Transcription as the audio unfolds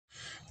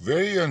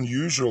Very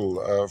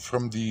unusual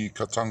from the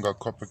Katanga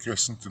Copper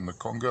Crescent in the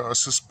Congo. I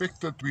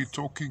suspect that we're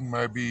talking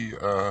maybe,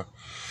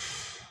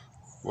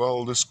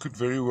 well, this could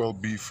very well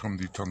be from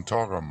the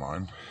Tantara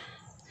mine.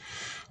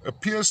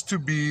 Appears to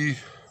be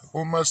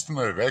almost an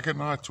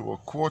aragonite or a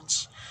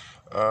quartz.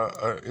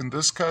 In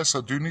this case, I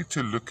do need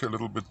to look a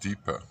little bit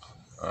deeper.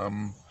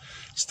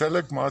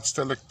 Stalagmite,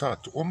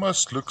 stalactite,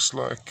 almost looks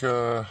like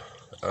a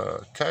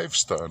cave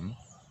stone.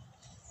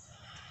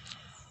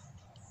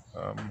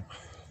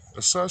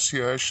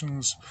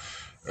 Associations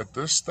at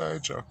this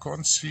stage, I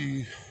can't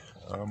see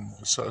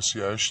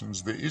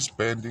associations. There is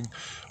banding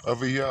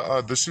over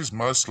here. This is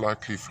most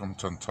likely from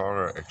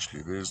Tantara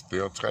actually.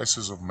 There are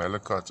traces of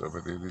malachite over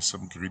there. There's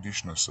some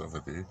greedishness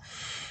over there.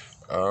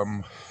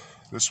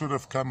 This would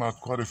have come out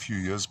quite a few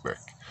years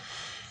back.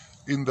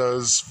 In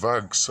those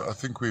vugs, I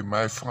think we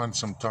may find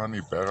some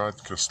tiny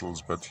barite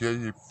crystals, but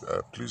here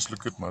please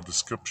look at my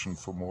description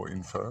for more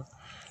info.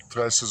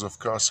 Traces of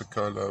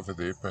chrysocolla over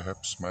there,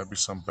 perhaps, maybe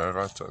some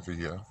barite over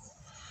here.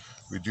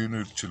 We do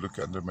need to look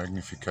under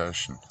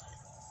magnification.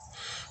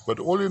 But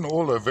all in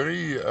all, a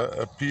very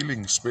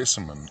appealing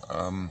specimen.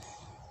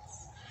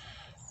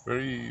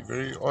 Very,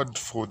 very odd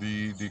for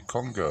the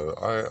Congo.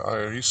 I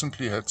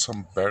recently had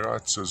some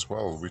barites as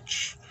well,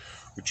 which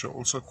are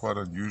also quite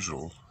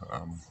unusual.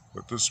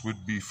 But this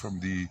would be from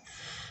the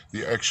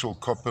actual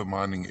copper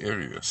mining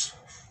areas.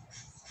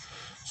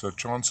 So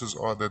chances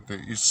are that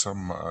there is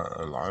some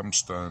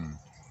limestone,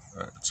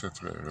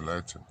 etc.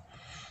 related.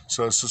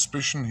 So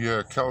suspicion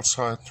here,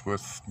 calcite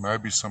with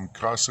maybe some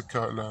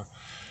chrysocolla,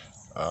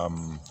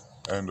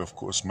 and of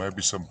course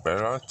maybe some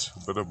barite,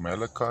 a bit of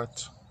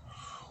malachite,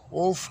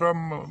 all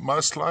from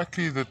most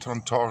likely the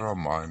Tantara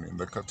mine in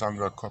the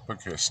Katanga Copper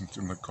Crescent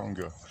in the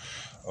Congo.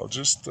 I'll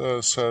just,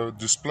 so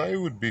display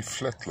would be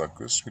flat like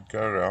this, we'd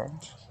go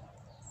around,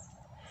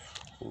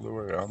 all the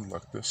way around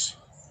like this.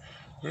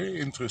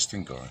 Very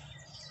interesting guy.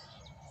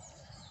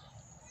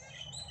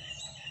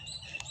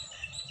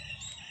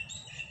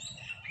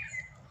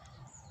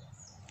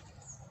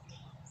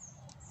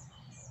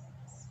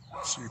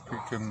 Let's see if we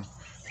can,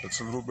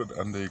 it's a little bit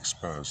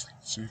underexposed.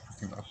 Let's see if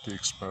we can up the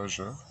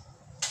exposure.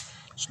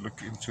 Let's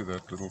look into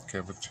that little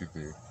cavity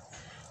there.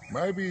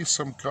 Maybe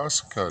some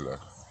chrysocolla.